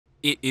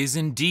It is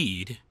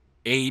indeed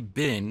a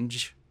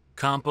binge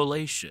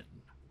compilation.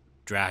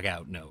 Drag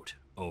out note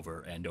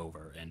over and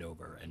over and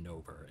over and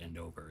over and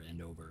over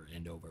and over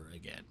and over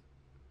again.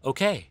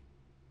 Okay,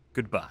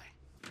 goodbye.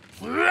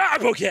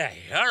 Okay,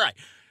 all right.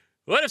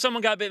 What if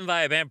someone got bitten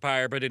by a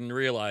vampire but didn't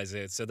realize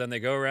it, so then they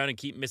go around and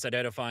keep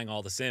misidentifying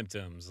all the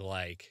symptoms,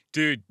 like,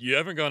 dude, you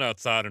haven't gone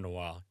outside in a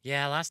while.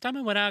 Yeah, last time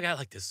I went out, I got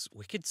like this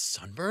wicked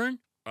sunburn.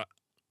 Are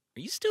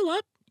you still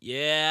up?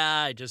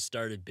 Yeah, I just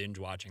started binge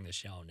watching this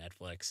show on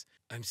Netflix.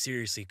 I'm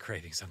seriously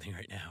craving something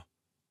right now.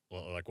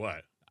 Well, like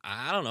what?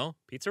 I don't know.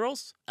 Pizza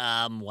rolls?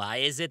 Why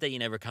is it that you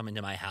never come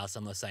into my house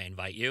unless I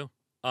invite you?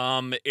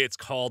 It's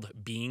called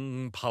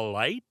being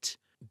polite.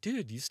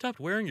 Dude, you stopped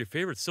wearing your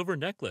favorite silver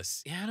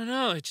necklace. Yeah, I don't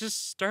know. It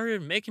just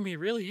started making me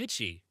really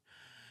itchy.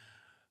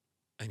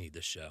 I need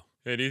this show.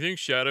 Hey, do you think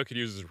Shadow could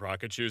use his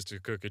rocket shoes to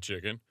cook a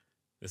chicken?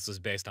 This was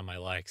based on my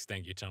likes.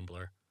 Thank you,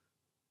 Tumblr.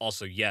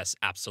 Also, yes,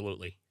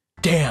 absolutely.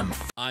 Damn.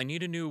 I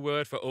need a new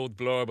word for old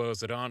blorbos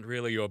that aren't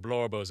really your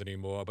blorbos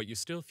anymore, but you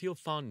still feel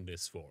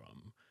fondness for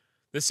them.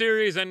 The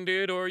series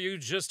ended, or you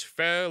just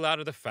fell out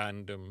of the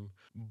fandom.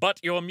 But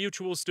your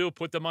mutuals still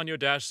put them on your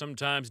dash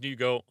sometimes, and you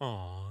go,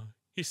 aw,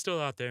 he's still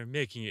out there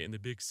making it in the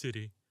big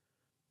city.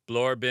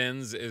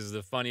 Blorbins is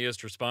the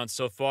funniest response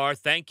so far.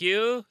 Thank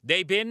you.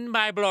 They bin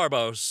my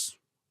blorbos.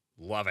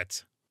 Love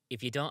it.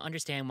 If you don't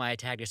understand why I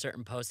tagged a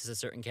certain post as a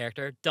certain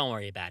character, don't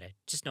worry about it.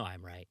 Just know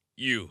I'm right.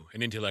 You,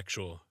 an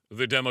intellectual.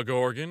 The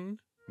Demogorgon?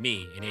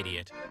 Me, an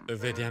idiot. The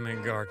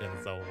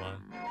Demogorgonzola.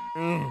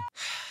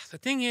 The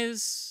thing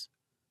is,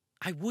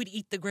 I would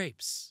eat the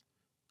grapes.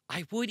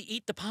 I would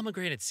eat the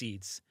pomegranate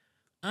seeds.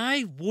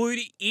 I would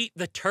eat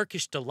the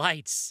Turkish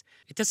delights.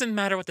 It doesn't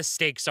matter what the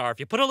stakes are. If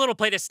you put a little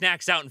plate of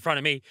snacks out in front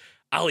of me,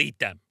 I'll eat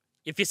them.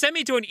 If you sent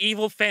me to an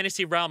evil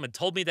fantasy realm and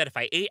told me that if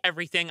I ate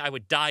everything, I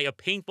would die a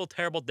painful,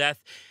 terrible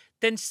death,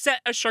 then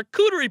set a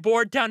charcuterie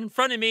board down in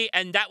front of me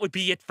and that would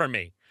be it for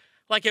me.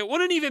 Like, it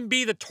wouldn't even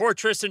be the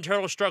torturous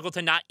internal struggle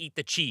to not eat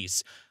the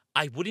cheese.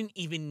 I wouldn't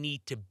even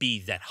need to be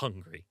that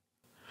hungry.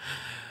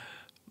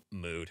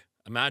 Mood.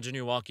 Imagine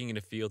you're walking in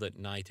a field at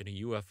night and a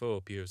UFO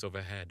appears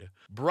overhead.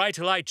 Bright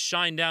lights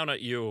shine down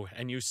at you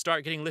and you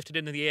start getting lifted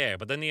into the air,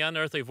 but then the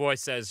unearthly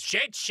voice says,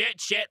 shit, shit,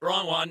 shit,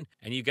 wrong one,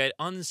 and you get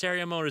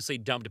unceremoniously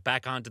dumped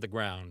back onto the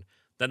ground.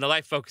 Then the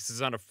light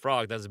focuses on a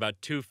frog that's about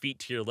 2 feet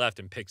to your left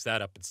and picks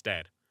that up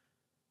instead.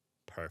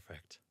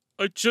 Perfect.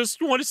 I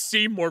just want to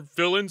see more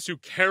villains who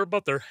care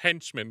about their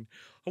henchmen.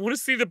 I want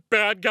to see the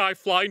bad guy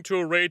fly into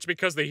a rage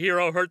because the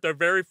hero hurt their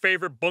very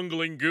favorite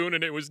bungling goon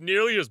and it was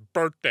nearly his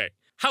birthday.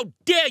 How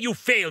dare you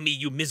fail me,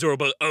 you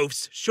miserable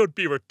oafs! Should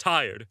be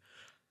retired.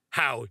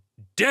 How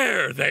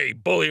dare they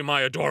bully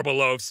my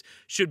adorable oafs!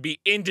 Should be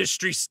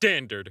industry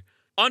standard.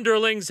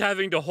 Underlings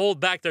having to hold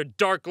back their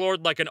Dark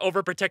Lord like an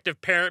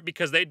overprotective parent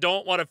because they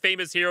don't want a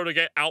famous hero to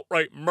get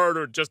outright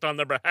murdered just on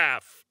their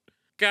behalf.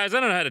 Guys, I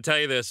don't know how to tell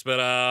you this, but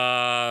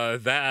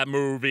that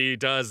movie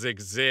does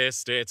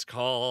exist. It's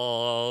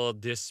called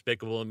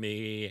Despicable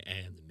Me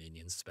and the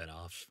Minions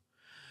spinoff.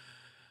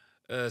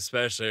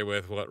 Especially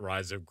with what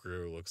Rise of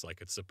Gru looks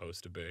like it's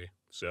supposed to be.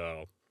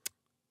 So,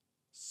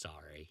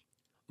 sorry.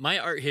 My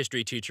art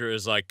history teacher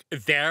is like,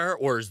 there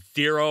were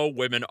 0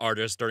 women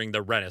artists during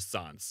the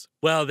Renaissance.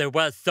 Well, there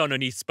was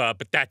Sononispa,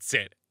 but that's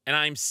it. And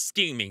I'm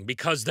steaming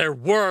because there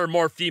were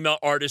more female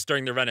artists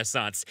during the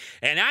Renaissance.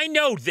 And I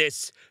know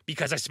this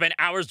because I spent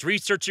hours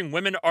researching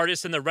women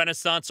artists in the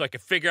Renaissance so I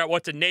could figure out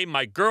what to name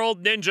my girl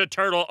Ninja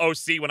Turtle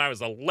OC when I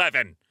was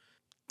 11.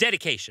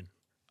 Dedication.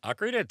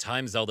 Ocarina of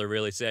Time Zelda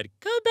really said,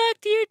 go back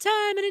to your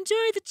time and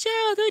enjoy the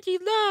childhood you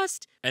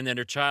lost. And then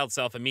her child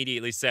self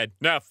immediately said,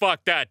 nah,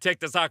 fuck that. Take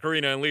this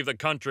ocarina and leave the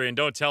country and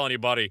don't tell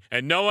anybody.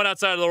 And no one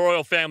outside of the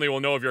royal family will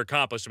know of your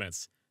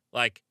accomplishments.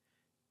 Like,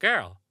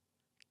 girl,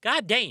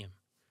 goddamn.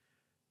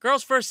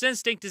 Girl's first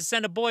instinct is to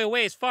send a boy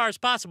away as far as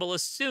possible,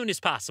 as soon as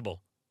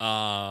possible.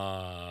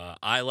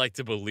 I like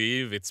to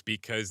believe it's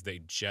because they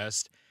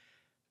just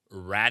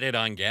ratted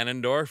on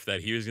Ganondorf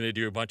that he was going to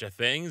do a bunch of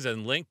things,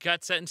 and Link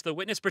got sent into the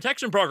witness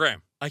protection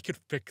program. I could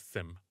fix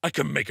him. I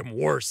could make him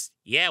worse.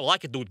 Yeah, well, I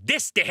could do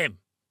this to him.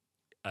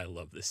 I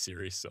love this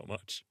series so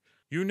much.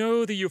 You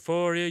know the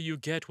euphoria you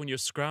get when you're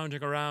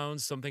scrounging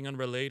around something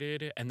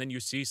unrelated, and then you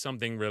see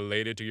something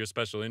related to your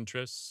special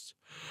interests?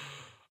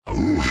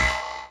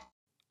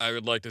 I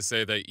would like to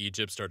say that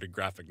Egypt started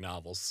graphic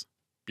novels.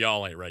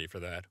 Y'all ain't ready for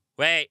that.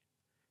 Wait,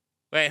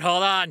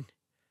 hold on.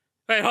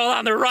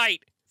 They're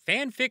right.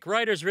 Fanfic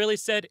writers really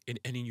said, in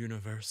any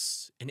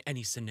universe, in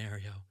any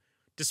scenario,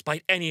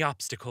 despite any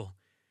obstacle,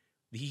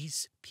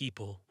 these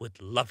people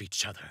would love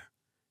each other.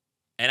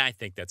 And I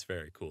think that's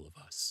very cool of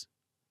us.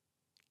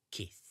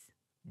 Keith.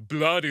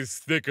 Blood is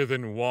thicker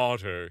than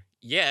water.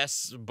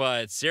 Yes,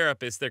 but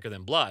syrup is thicker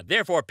than blood.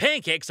 Therefore,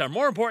 pancakes are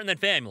more important than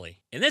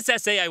family. In this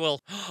essay, I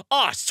will...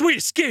 Oh, sweet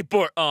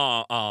skateboard!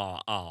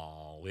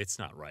 Oh, it's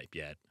not ripe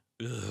yet.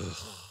 Ugh.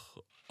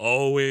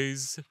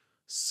 Always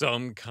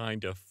some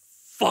kind of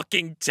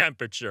fucking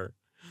temperature.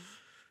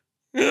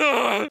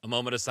 Ugh. A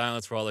moment of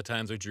silence for all the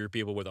times we drew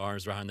people with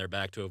arms behind their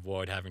back to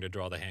avoid having to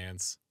draw the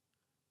hands.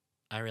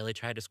 I really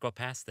tried to scroll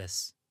past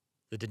this.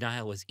 The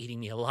denial was eating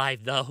me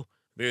alive, though.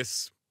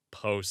 This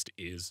post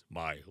is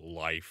my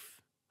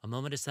life. A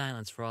moment of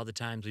silence for all the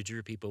times we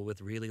drew people with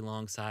really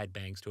long side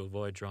bangs to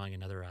avoid drawing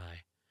another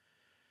eye.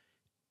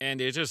 And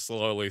it just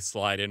slowly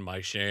slide in my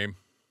shame.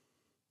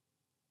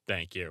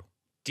 Thank you.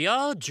 Do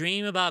y'all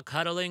dream about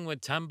cuddling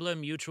with Tumblr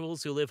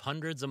mutuals who live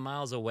hundreds of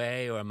miles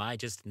away, or am I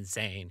just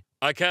insane?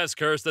 I cast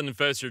Curse and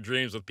infest your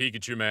dreams with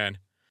Pikachu Man.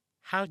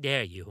 How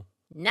dare you?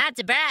 Not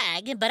to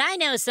brag, but I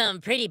know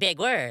some pretty big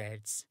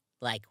words,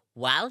 like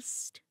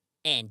whilst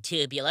and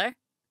tubular.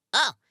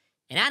 Oh,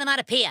 and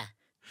onomatopoeia.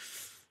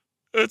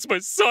 That's my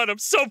son. I'm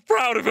so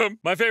proud of him.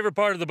 My favorite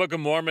part of the Book of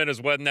Mormon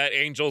is when that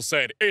angel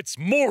said, "It's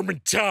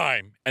Mormon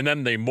time!" And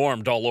then they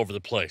mormed all over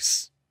the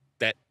place.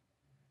 That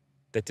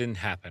didn't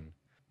happen.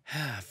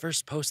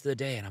 First post of the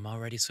day, and I'm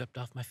already swept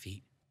off my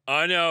feet.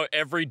 I know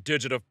every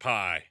digit of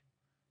pi.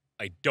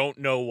 I don't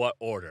know what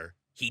order.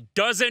 He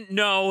doesn't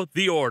know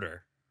the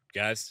order.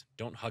 Guys,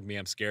 don't hug me.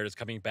 I'm scared it's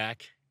coming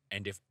back.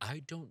 And if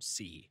I don't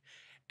see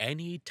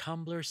any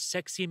Tumblr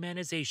sexy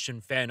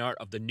manization fan art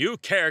of the new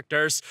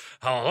characters,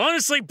 I'll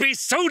honestly be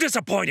so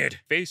disappointed.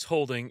 Face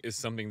holding is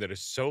something that is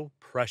so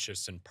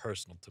precious and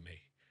personal to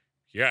me.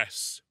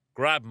 Yes,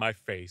 grab my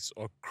face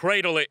or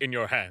cradle it in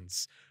your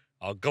hands.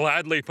 I'll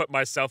gladly put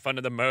myself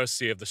under the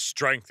mercy of the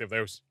strength of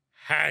those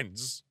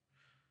hands.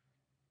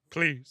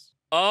 Please.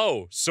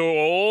 Oh, so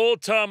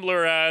old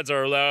Tumblr ads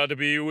are allowed to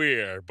be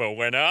weird, but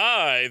when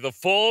I, the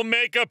full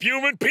makeup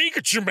human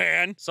Pikachu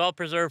Man... Salt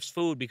preserves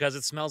food because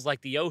it smells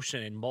like the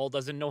ocean and Mole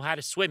doesn't know how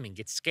to swim and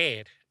gets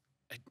scared.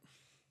 The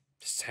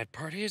sad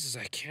part is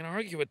I can't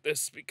argue with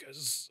this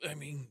because, I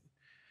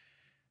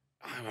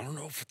don't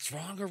know if it's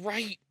wrong or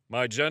right.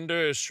 My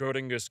gender is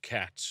Schrodinger's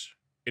cat.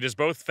 It is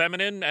both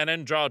feminine and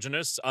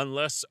androgynous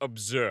unless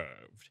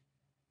observed.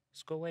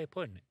 Let's go away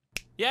putting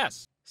it.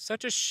 Yes.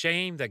 Such a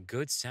shame that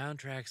good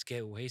soundtracks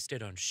get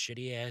wasted on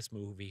shitty-ass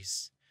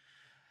movies.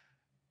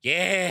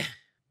 Yeah.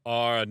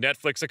 Are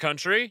Netflix a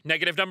country?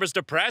 Negative numbers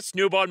depressed?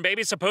 Newborn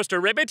babies supposed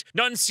to ribbit?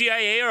 None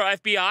CIA or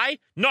FBI?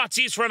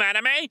 Nazis from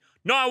anime?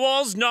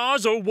 Narwhals,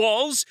 Nars, or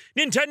Walls?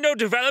 Nintendo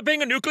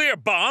developing a nuclear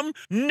bomb?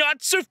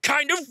 Nuts of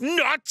kind of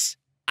nuts?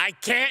 I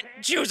can't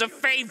choose a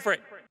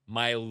favorite.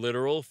 My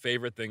literal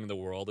favorite thing in the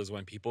world is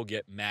when people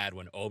get mad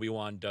when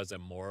Obi-Wan does a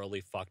morally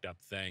fucked up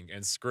thing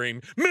and scream,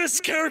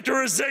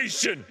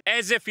 "Mischaracterization!"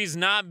 As if he's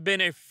not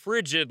been a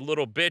frigid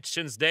little bitch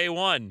since day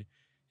one.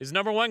 His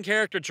 #1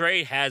 character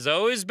trait has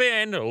always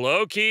been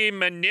low-key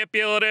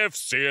manipulative.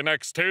 See you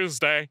next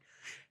Tuesday.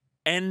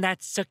 And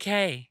that's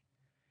okay.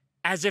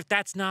 As if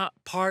that's not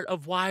part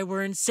of why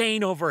we're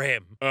insane over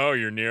him. Oh,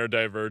 you're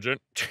neurodivergent?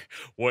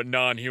 What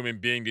non-human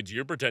being did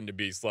you pretend to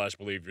be /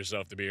 believe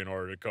yourself to be in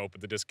order to cope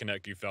with the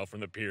disconnect you felt from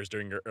the peers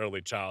during your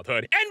early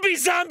childhood? NB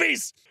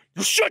zombies!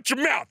 You shut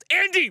your mouth!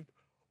 Andy,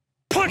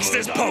 punch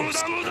this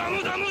post!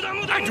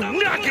 I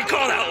do not get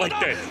called out like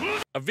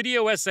this! A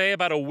video essay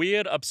about a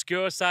weird,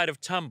 obscure side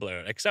of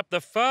Tumblr, except the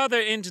farther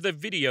into the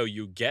video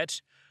you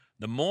get,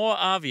 the more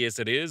obvious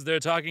it is they're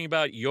talking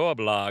about your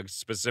blog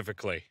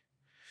specifically.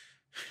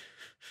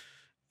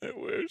 I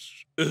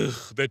wish. Ugh,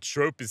 that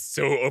trope is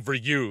so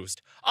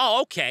overused. Oh,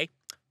 okay.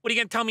 What are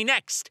you gonna tell me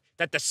next?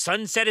 That the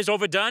sunset is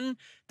overdone?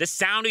 The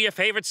sound of your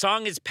favorite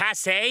song is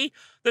passé?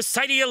 The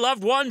sight of your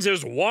loved ones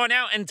is worn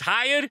out and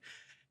tired?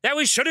 That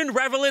we shouldn't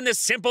revel in the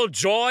simple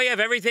joy of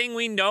everything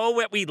we know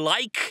that we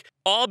like?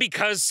 All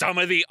because some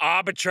of the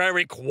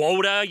arbitrary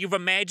quota you've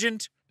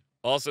imagined?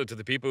 Also, to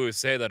the people who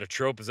say that a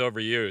trope is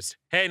overused.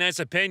 Hey, nice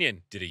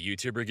opinion. Did a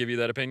YouTuber give you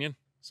that opinion?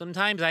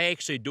 Sometimes I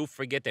actually do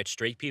forget that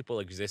straight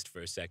people exist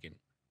for a second.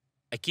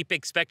 I keep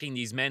expecting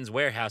these Men's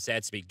Warehouse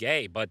ads to be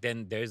gay, but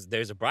then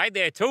there's a bride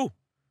there too.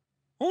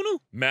 Who knew?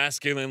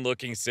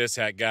 Masculine-looking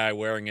cishet guy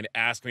wearing an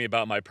Ask Me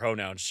About My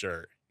Pronouns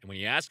shirt. And when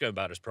you ask him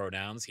about his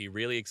pronouns, he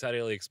really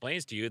excitedly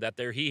explains to you that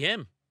they're he,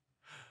 him.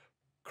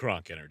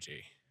 Kronk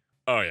energy.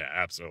 Oh yeah,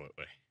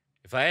 absolutely.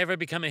 If I ever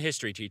become a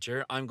history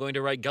teacher, I'm going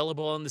to write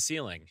gullible on the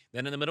ceiling.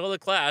 Then in the middle of the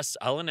class,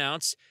 I'll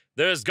announce,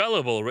 "There's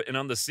gullible written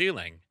on the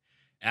ceiling."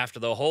 After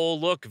the whole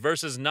look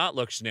versus not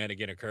look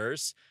shenanigan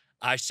occurs,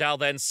 I shall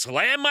then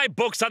slam my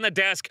books on the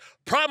desk,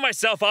 prop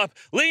myself up,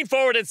 lean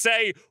forward and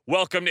say,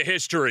 "Welcome to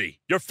history.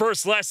 Your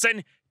first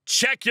lesson,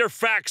 check your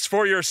facts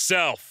for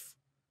yourself."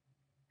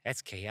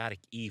 That's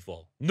chaotic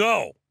evil.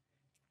 No,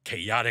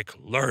 chaotic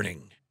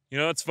learning. You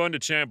know, it's fun to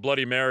chant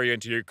Bloody Mary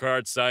into your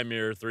card side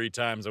mirror 3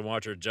 times and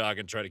watch her jog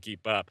and try to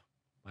keep up.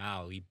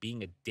 Wow, you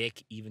being a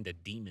dick even to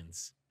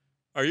demons.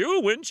 Are you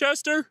a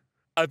Winchester?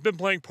 I've been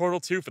playing Portal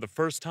 2 for the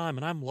first time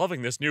and I'm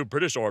loving this new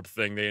British orb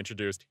thing they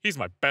introduced. He's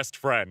my best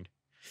friend.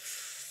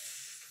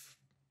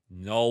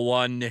 No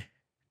one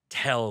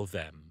tell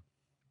them.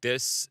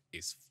 This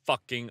is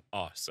fucking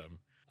awesome.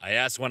 I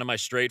asked one of my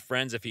straight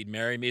friends if he'd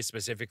marry me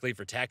specifically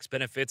for tax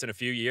benefits in a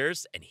few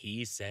years, and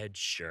he said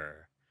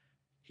sure.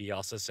 He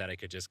also said I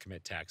could just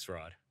commit tax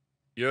fraud.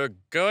 You're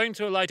going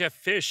to light a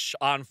fish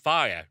on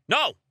fire.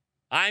 No!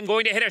 I'm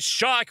going to hit a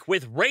shark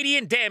with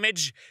radiant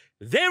damage.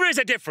 There is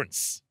a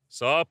difference.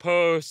 Saw a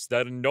post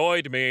that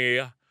annoyed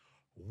me.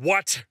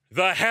 What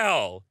the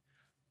hell?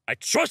 I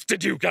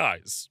trusted you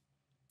guys.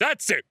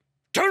 That's it.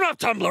 Turn off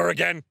Tumblr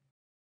again!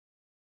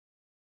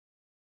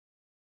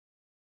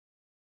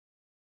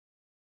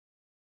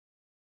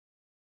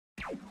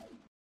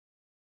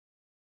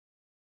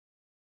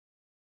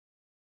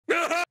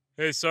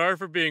 Hey, sorry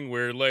for being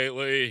weird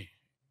lately.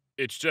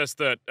 It's just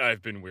that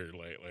I've been weird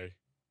lately.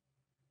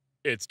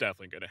 It's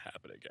definitely gonna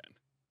happen again.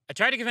 I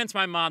tried to convince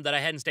my mom that I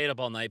hadn't stayed up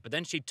all night, but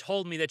then she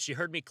told me that she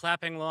heard me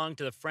clapping along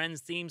to the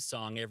Friends theme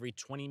song every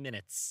 20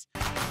 minutes.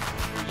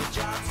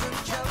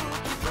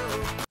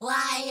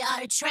 Why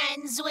are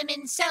trans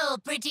women so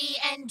pretty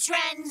and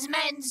trans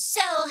men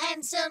so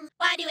handsome?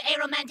 Why do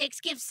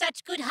aromantics give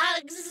such good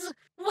hugs?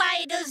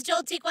 Why does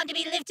Joltik want to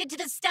be lifted to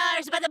the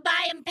stars by the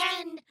Biam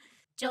pen?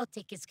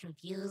 Joltik is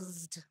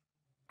confused.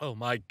 Oh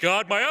my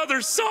god, my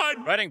other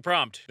son! Writing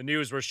prompt. The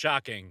news was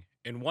shocking.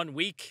 In 1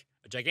 week,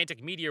 a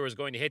gigantic meteor was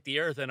going to hit the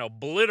Earth and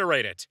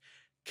obliterate it.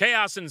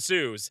 Chaos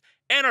ensues.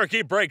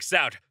 Anarchy breaks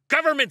out.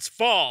 Governments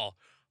fall.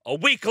 A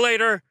week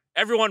later,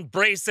 everyone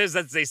braces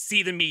as they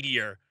see the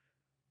meteor.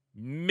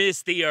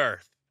 Miss the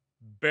Earth.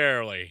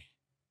 Barely.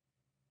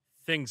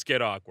 Things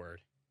get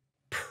awkward.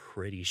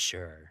 Pretty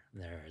sure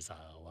there's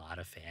a lot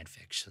of fan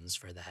fictions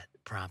for that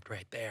prompt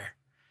right there.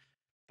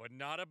 But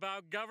not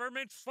about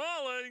governments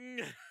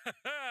falling.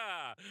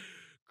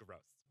 Gross.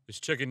 This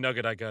chicken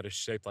nugget I got is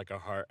shaped like a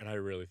heart, and I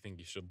really think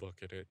you should look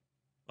at it.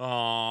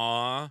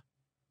 Aww.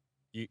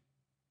 You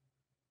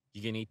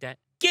gonna eat that?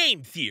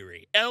 Game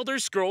Theory, Elder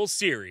Scrolls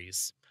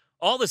series.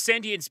 All the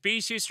sentient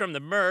species from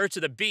the mer to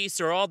the beasts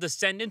are all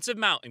descendants of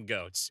mountain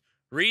goats.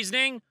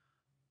 Reasoning?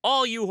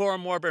 All you who are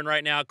morbid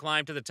right now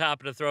climbed to the top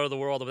of the throne of the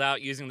world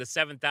without using the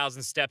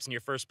 7,000 steps in your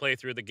first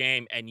playthrough of the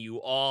game, and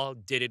you all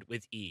did it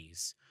with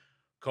ease.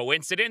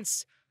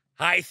 Coincidence?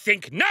 I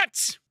think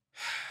not!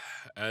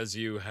 As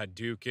you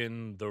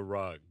Hadouken the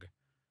rug.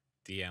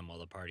 DM while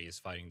the party is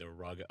fighting the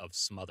rug of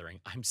smothering.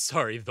 I'm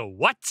sorry, the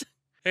what?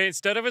 Hey,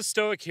 instead of a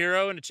stoic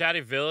hero and a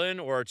chatty villain,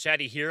 or a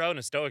chatty hero and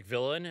a stoic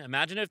villain,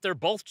 imagine if they're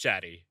both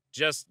chatty.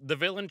 Just the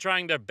villain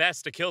trying their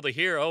best to kill the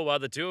hero while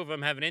the two of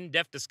them have an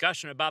in-depth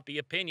discussion about the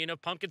opinion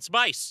of pumpkin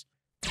spice.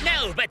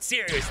 No, but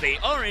seriously,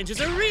 orange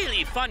is a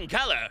really fun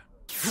color.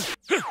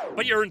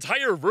 But your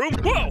entire room?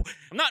 Whoa!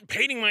 I'm not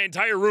painting my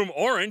entire room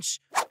orange.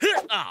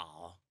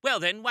 Oh, well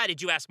then, why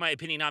did you ask my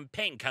opinion on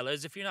paint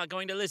colors if you're not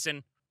going to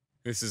listen?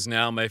 This is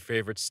now my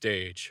favorite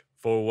stage,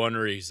 for one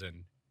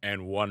reason,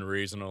 and one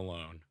reason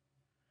alone.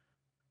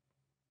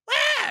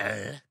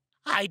 Well,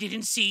 I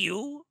didn't see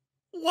you.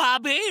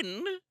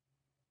 Wobbin.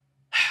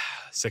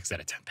 6 out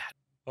of 10, Pat.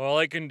 All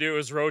I can do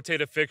is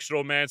rotate a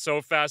fictional man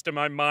so fast in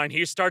my mind,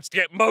 he starts to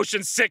get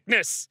motion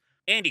sickness.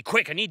 Andy,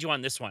 quick, I need you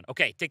on this one.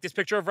 Okay, take this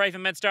picture of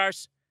Raven Med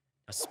Stars.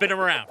 Now spin him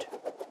around.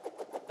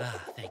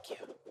 Thank you.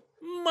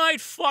 Might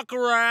fuck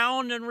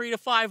around and read a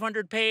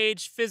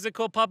 500-page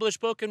physical published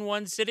book in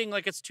one sitting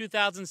like it's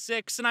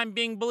 2006 and I'm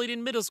being bullied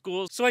in middle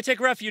school, so I take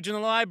refuge in the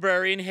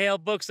library and hail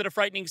books at a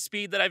frightening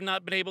speed that I've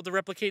not been able to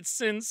replicate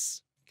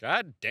since.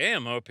 God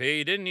damn, OP,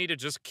 you didn't need to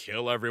just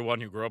kill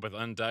everyone who grew up with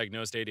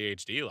undiagnosed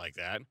ADHD like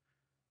that.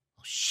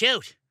 Oh,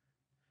 shoot.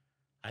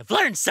 I've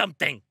learned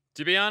something.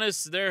 To be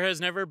honest, there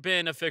has never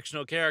been a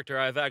fictional character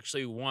I've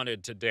actually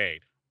wanted to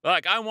date.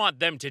 Like, I want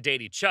them to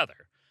date each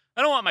other.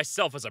 I don't want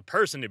myself as a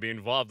person to be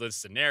involved in this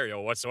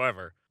scenario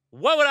whatsoever.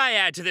 What would I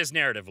add to this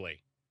narratively?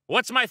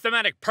 What's my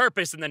thematic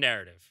purpose in the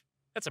narrative?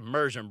 That's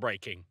immersion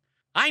breaking.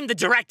 I'm the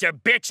director,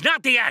 bitch,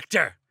 not the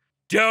actor!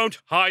 Don't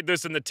hide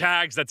this in the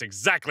tags, that's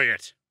exactly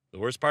it. The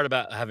worst part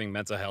about having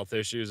mental health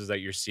issues is that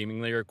you're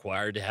seemingly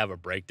required to have a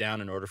breakdown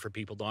in order for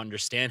people to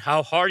understand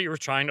how hard you were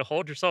trying to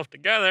hold yourself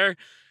together.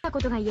 How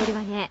dare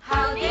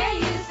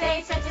you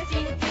say such a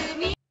thing to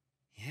me?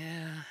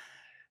 Yeah.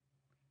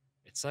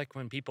 It's like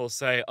when people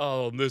say,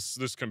 oh,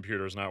 this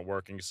computer's not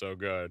working so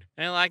good.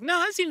 And they're like, no,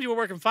 that seems to be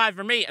working fine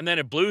for me. And then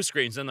it blue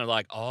screens and they're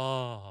like,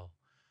 oh,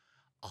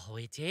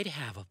 we did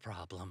have a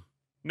problem.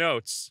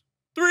 Notes.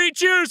 3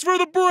 cheers for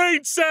the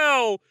brain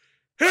cell!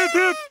 Hip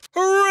hip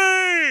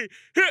hooray!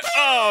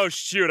 Oh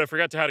shoot, I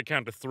forgot how to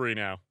count to 3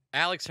 now.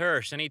 Alex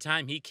Hirsch,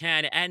 anytime he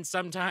can and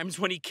sometimes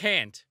when he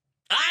can't.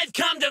 I've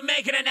come to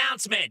make an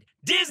announcement.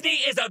 Disney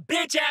is a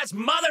bitch-ass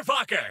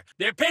motherfucker.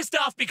 They're pissed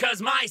off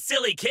because my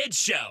silly kids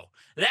show.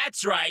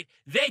 That's right.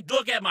 They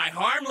look at my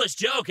harmless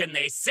joke and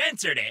they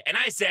censored it. And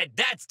I said,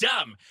 that's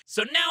dumb.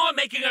 So now I'm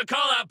making a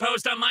call-out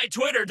post on my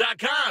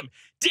Twitter.com.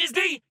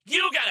 Disney,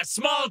 you got a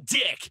small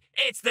dick.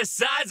 It's the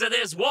size of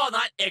this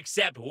walnut,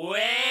 except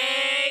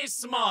way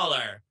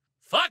smaller.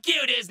 Fuck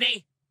you,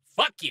 Disney.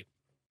 Fuck you.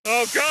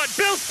 Oh God,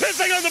 Bill's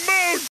pissing on the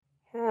moon!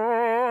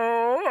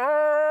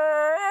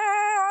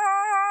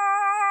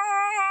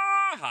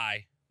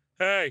 Hi.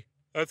 Hey,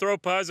 I throw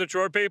pies at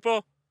short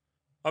people?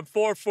 I'm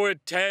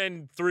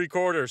 4'10",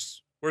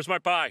 3/4. Where's my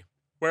pie?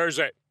 Where is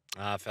it?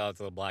 I fell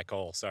into the black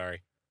hole,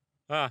 sorry.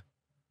 Can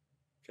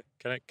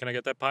I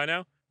get that pie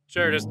now?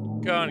 Sure, just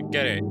go and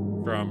get it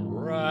from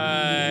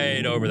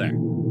right over there.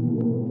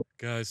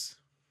 Guys,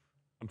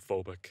 I'm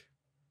phobic.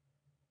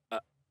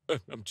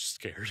 I'm just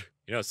scared.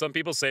 You know, some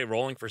people say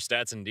rolling for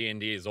stats in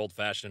D&D is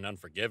old-fashioned and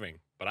unforgiving,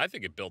 but I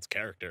think it builds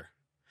character.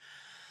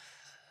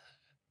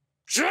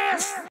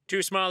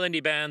 Two small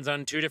indie bands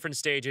on two different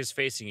stages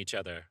facing each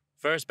other.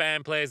 First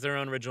band plays their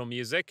own original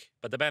music,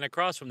 but the band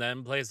across from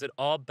them plays it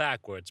all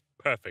backwards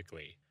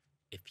perfectly.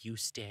 If you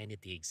stand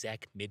at the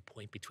exact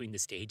midpoint between the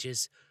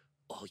stages,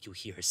 all you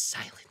hear is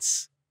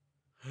silence.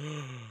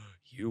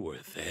 You were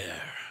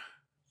there.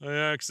 I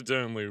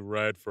accidentally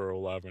read for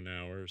 11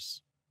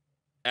 hours.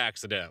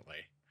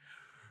 Accidentally.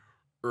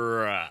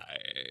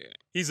 Right.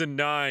 He's a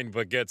 9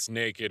 but gets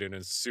naked in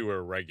a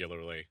sewer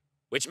regularly.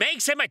 Which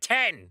makes him a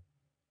 10.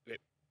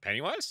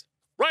 Pennywise?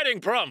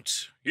 Writing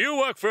prompt. You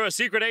work for a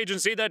secret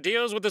agency that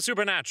deals with the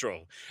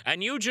supernatural,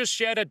 and you just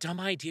shared a dumb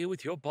idea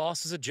with your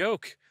boss as a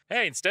joke.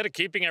 Hey, instead of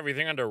keeping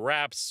everything under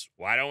wraps,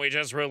 why don't we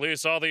just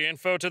release all the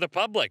info to the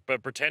public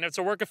but pretend it's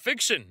a work of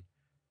fiction?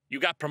 You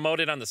got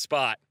promoted on the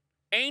spot.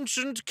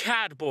 Ancient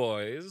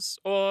catboys,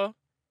 or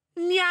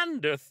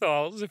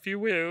Neanderthals, if you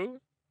will.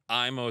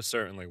 I most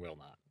certainly will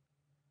not.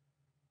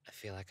 I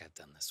feel like I've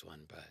done this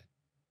one, but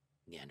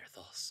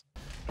Neanderthals.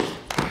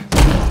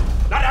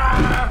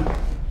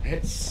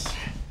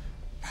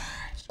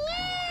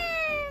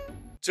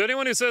 To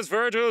anyone who says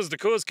Virgil is the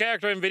coolest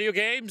character in video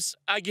games,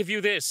 I give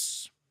you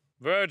this.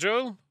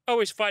 Virgil,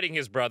 always fighting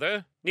his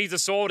brother, needs a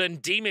sword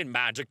and demon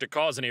magic to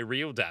cause any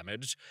real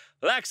damage,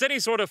 lacks any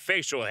sort of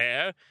facial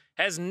hair,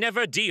 has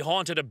never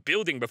de-haunted a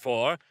building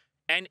before,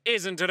 and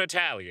isn't an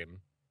Italian.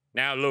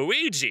 Now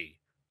Luigi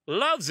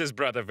loves his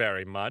brother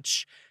very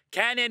much,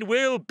 can and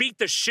will beat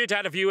the shit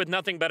out of you with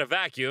nothing but a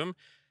vacuum,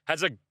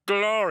 has a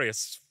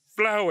glorious,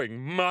 flowing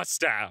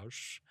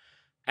mustache,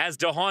 has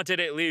de-haunted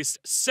at least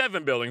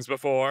 7 buildings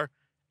before,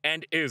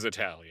 and is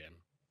Italian.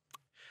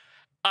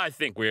 I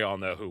think we all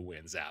know who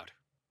wins out.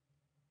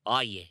 Oh,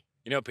 yeah.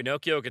 You know,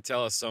 Pinocchio could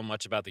tell us so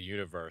much about the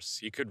universe.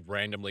 He could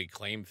randomly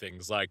claim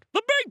things like,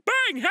 "The Big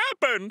Bang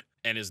happened!"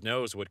 and his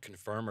nose would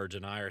confirm or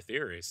deny our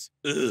theories.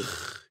 Ugh.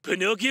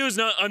 Pinocchio's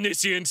not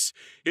omniscient.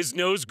 His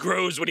nose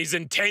grows when he's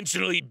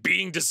intentionally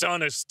being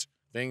dishonest.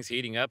 Things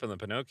heating up in the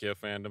Pinocchio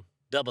fandom.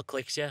 Double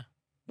clicks ya.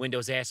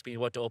 Windows asks me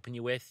what to open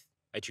you with.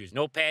 I choose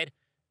Notepad.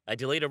 I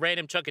delete a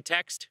random chunk of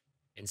text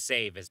and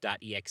save as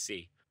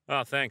 .exe.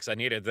 Oh, thanks. I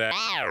needed that.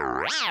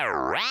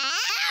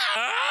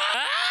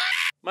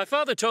 My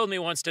father told me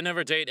once to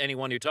never date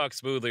anyone who talks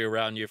smoothly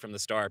around you from the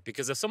start,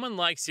 because if someone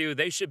likes you,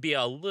 they should be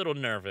a little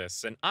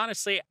nervous. And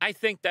honestly, I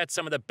think that's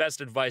some of the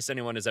best advice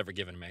anyone has ever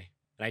given me.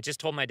 And I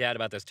just told my dad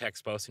about this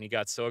text post, and he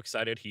got so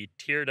excited he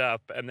teared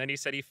up, and then he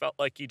said he felt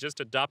like he just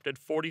adopted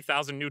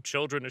 40,000 new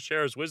children to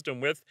share his wisdom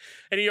with,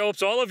 and he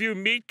hopes all of you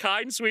meet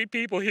kind, sweet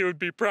people he would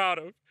be proud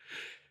of.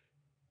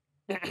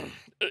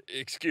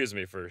 Excuse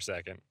me for a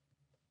second.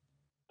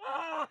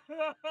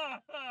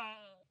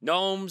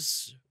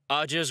 Gnomes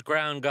are just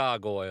ground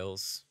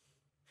gargoyles.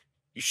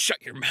 You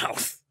shut your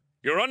mouth.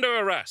 You're under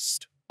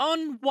arrest.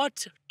 On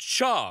what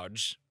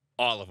charge?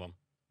 All of them.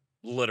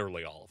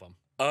 Literally all of them.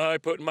 I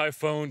put my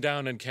phone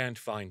down and can't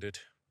find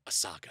it. A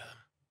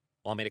saga.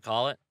 Want me to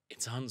call it?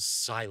 It's on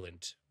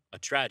silent. A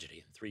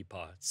tragedy in 3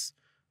 parts.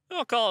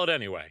 I'll call it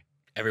anyway.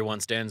 Everyone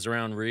stands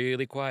around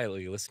really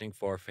quietly, listening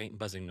for a faint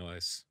buzzing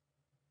noise.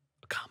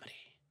 A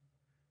comedy.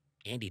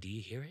 Andy, do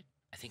you hear it?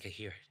 I think I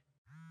hear it.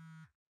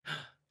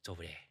 It's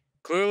over there.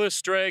 Clueless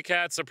stray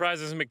cat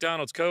surprises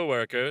McDonald's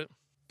coworker.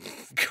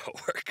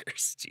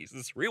 Coworkers,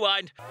 Jesus.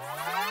 Rewind.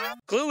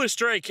 Clueless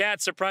stray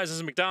cat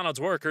surprises McDonald's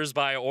workers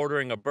by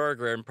ordering a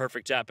burger in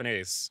perfect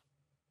Japanese.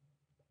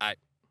 I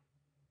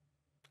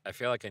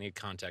feel like I need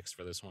context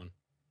for this one,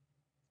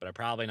 but I'm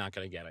probably not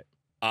going to get it.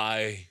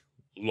 I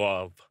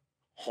love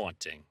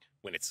haunting.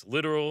 When it's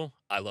literal,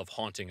 I love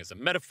haunting as a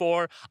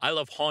metaphor. I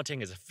love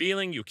haunting as a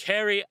feeling you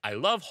carry. I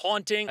love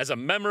haunting as a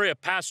memory of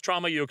past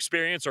trauma you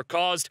experienced or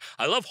caused.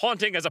 I love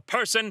haunting as a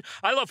person.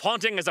 I love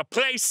haunting as a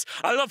place.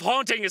 I love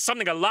haunting as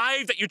something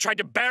alive that you tried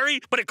to bury,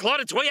 but it clawed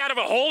its way out of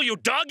a hole you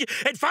dug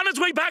and found its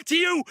way back to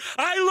you.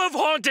 I love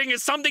haunting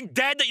as something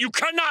dead that you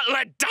cannot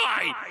let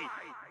die.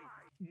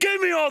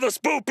 Give me all the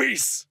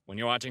spoopies! When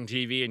you're watching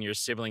TV and your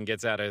sibling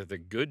gets out of the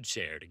good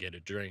chair to get a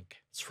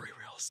drink, it's free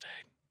real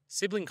estate.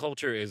 Sibling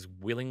culture is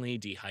willingly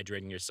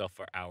dehydrating yourself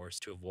for hours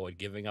to avoid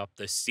giving up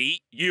the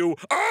seat you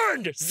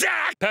earned,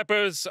 Zach!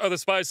 Peppers are the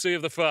spicy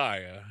of the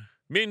fire.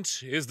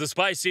 Mint is the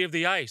spicy of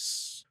the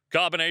ice.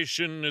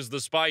 Carbonation is the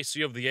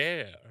spicy of the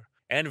air.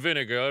 And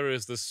vinegar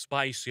is the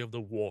spicy of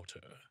the water.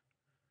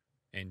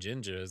 And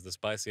ginger is the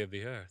spicy of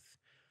the earth.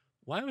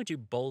 Why would you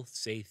both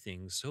say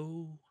things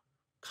so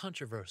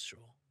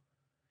controversial,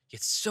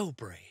 yet so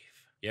brave?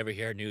 You ever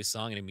hear a new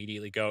song and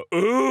immediately go,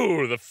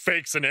 ooh, the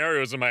fake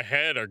scenarios in my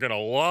head are gonna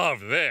love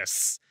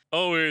this.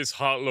 Always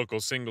hot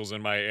local singles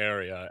in my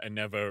area and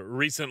never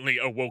recently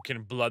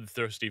awoken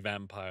bloodthirsty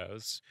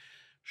vampires.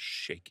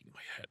 Shaking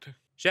my head.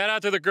 Shout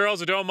out to the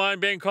girls who don't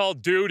mind being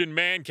called dude and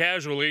man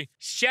casually.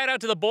 Shout out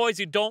to the boys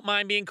who don't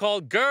mind being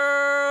called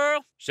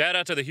girl. Shout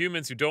out to the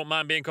humans who don't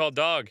mind being called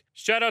dog.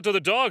 Shout out to the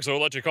dogs who will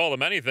let you call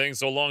them anything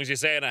so long as you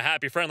say it in a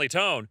happy, friendly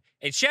tone.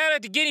 And shout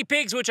out to guinea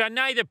pigs, which are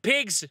neither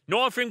pigs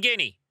nor from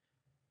Guinea.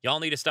 Y'all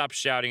need to stop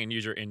shouting and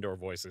use your indoor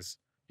voices.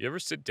 You ever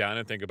sit down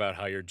and think about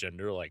how your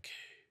gender,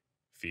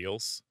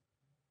 feels?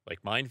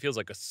 Like mine feels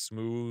like a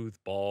smooth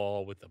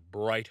ball with a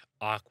bright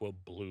aqua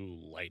blue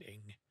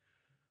lighting.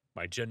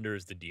 My gender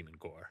is the demon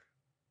core.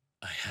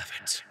 I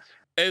haven't.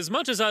 As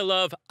much as I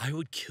love, I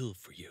would kill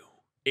for you.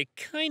 It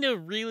kind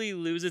of really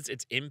loses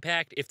its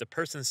impact if the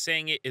person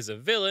saying it is a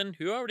villain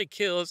who already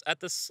kills at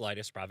the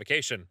slightest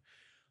provocation.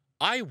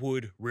 I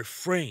would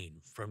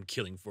refrain from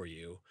killing for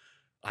you.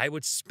 I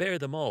would spare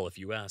them all if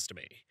you asked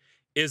me.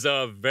 Is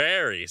a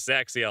very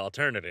sexy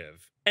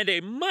alternative, and a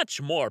much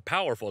more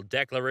powerful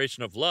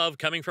declaration of love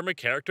coming from a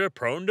character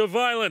prone to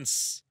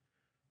violence.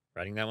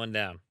 Writing that one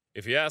down.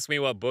 If you ask me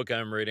what book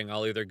I'm reading,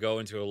 I'll either go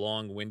into a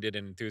long-winded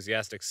and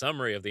enthusiastic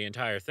summary of the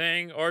entire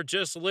thing, or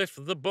just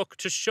lift the book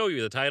to show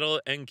you the title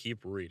and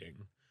keep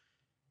reading.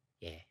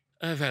 Yeah.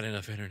 I've had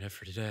enough internet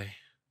for today.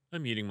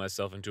 I'm eating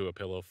myself into a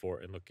pillow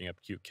fort and looking up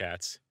cute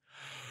cats.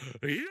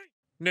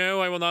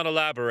 No, I will not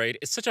elaborate.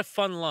 It's such a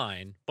fun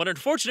line, but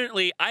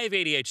unfortunately, I have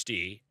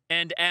ADHD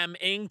and am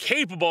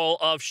incapable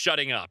of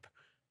shutting up.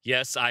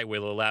 Yes, I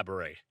will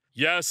elaborate.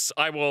 Yes,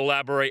 I will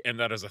elaborate, and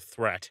that is a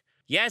threat.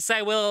 Yes,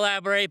 I will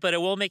elaborate, but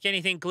it won't make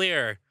anything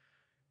clear.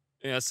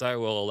 Yes, I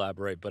will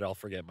elaborate, but I'll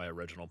forget my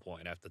original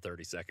point after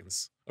 30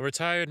 seconds. A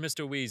retired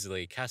Mr.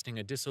 Weasley casting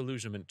a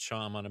disillusionment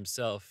charm on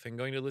himself and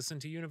going to listen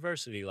to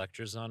university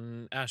lectures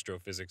on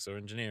astrophysics or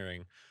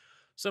engineering.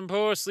 Some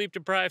poor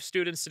sleep-deprived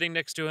students sitting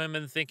next to him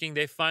and thinking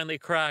they finally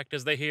cracked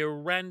as they hear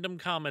random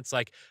comments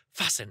like,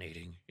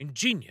 fascinating,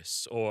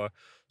 ingenious, or,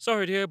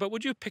 sorry dear, but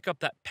would you pick up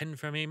that pen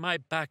for me? My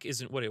back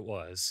isn't what it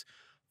was.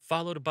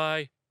 Followed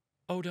by,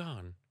 oh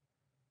darn,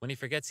 when he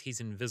forgets he's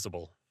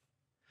invisible.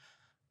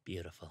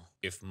 Beautiful.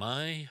 If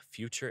my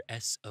future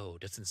SO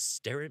doesn't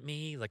stare at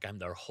me like I'm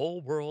their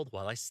whole world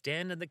while I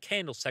stand in the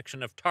candle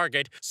section of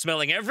Target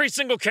smelling every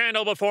single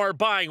candle before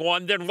buying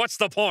one, then what's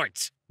the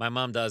point? My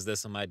mom does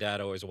this and my dad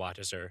always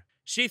watches her.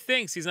 She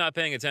thinks he's not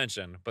paying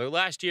attention, but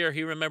last year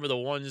he remembered the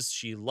ones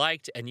she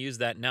liked and used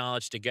that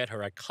knowledge to get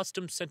her a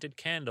custom-scented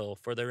candle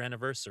for their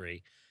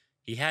anniversary.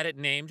 He had it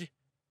named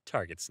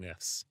Target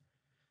Sniffs.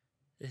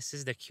 This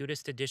is the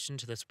cutest addition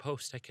to this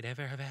post I could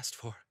ever have asked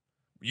for.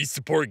 You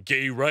support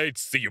gay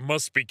rights, so you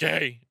must be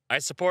gay. I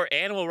support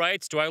animal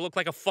rights. Do I look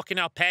like a fucking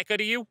alpaca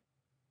to you?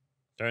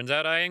 Turns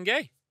out I ain't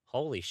gay.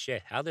 Holy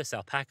shit, how'd this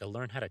alpaca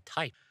learn how to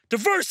type?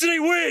 Diversity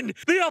win!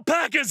 The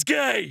alpaca's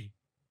gay!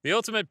 The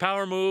ultimate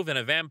power move in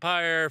a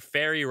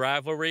vampire-fairy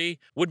rivalry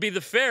would be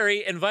the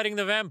fairy inviting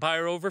the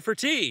vampire over for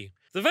tea.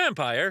 The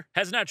vampire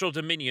has natural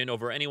dominion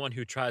over anyone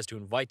who tries to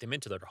invite them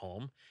into their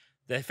home.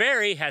 The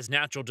fairy has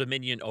natural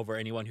dominion over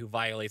anyone who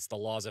violates the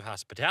laws of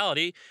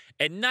hospitality,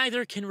 and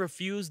neither can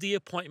refuse the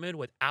appointment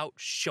without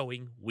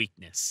showing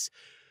weakness.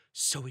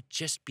 So it'd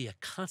just be a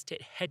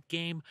constant head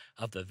game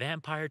of the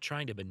vampire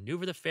trying to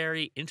maneuver the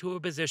fairy into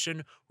a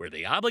position where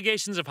the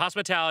obligations of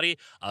hospitality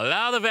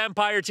allow the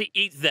vampire to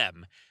eat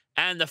them,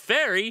 and the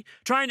fairy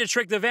trying to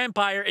trick the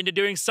vampire into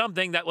doing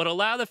something that would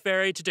allow the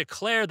fairy to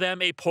declare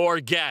them a poor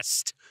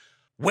guest.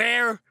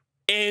 Where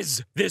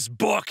is this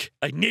book?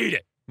 I need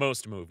it.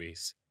 Most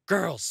movies.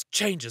 Girls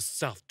changes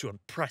self to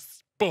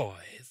impress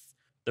boys.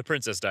 The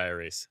Princess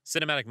Diaries,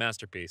 cinematic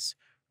masterpiece.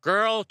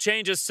 Girl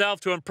changes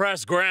self to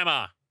impress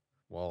grandma.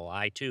 Well,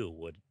 I too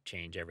would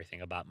change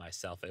everything about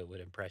myself. It would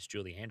impress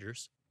Julie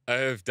Andrews.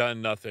 I've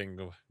done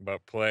nothing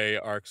but play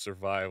Ark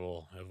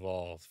Survival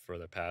Evolved for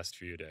the past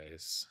few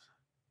days.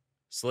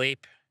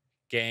 Sleep,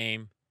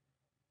 game,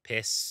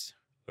 piss,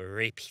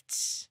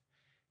 repeats.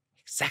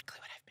 Exactly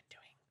what I've been doing.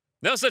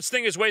 No such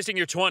thing as wasting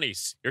your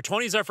 20s. Your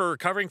 20s are for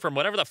recovering from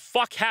whatever the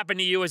fuck happened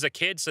to you as a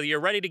kid so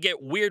you're ready to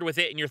get weird with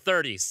it in your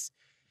 30s.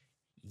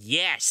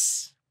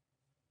 Yes.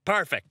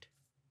 Perfect.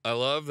 I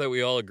love that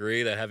we all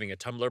agree that having a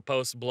Tumblr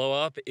post blow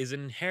up is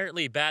an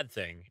inherently bad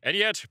thing. And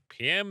yet,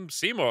 PM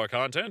Seymour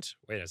content,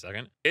 wait a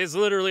second, is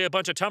literally a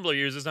bunch of Tumblr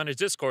users on his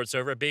Discord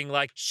server being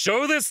like,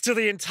 show this to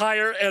the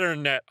entire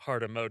internet,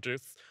 heart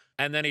emojis.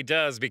 And then he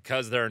does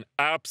because they're an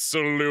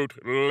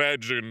absolute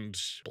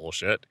legend.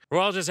 Bullshit. We're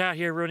all just out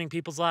here ruining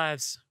people's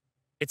lives.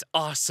 It's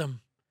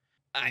awesome.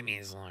 I mean,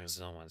 as long as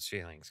no one's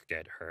feelings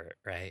get hurt,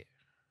 right?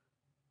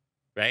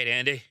 Right,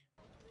 Andy?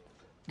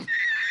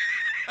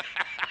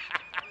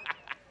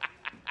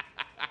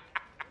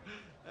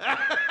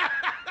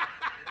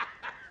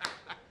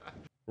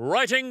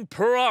 Writing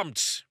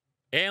prompt.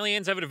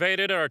 Aliens have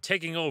invaded and are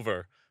taking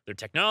over. Their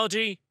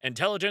technology,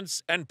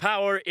 intelligence, and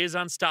power is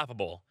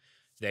unstoppable.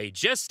 They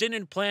just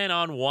didn't plan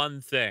on one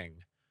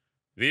thing.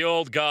 The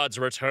old gods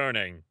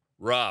returning.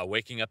 Ra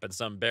waking up in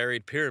some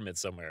buried pyramid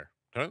somewhere.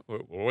 Huh?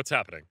 What's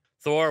happening?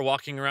 Thor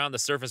walking around the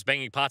surface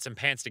banging pots and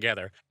pans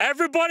together.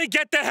 Everybody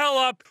get the hell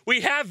up!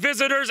 We have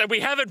visitors and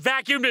we haven't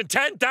vacuumed in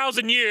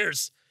 10,000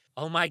 years!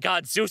 Oh my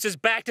god, Zeus is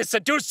back to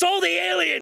seduce all the aliens!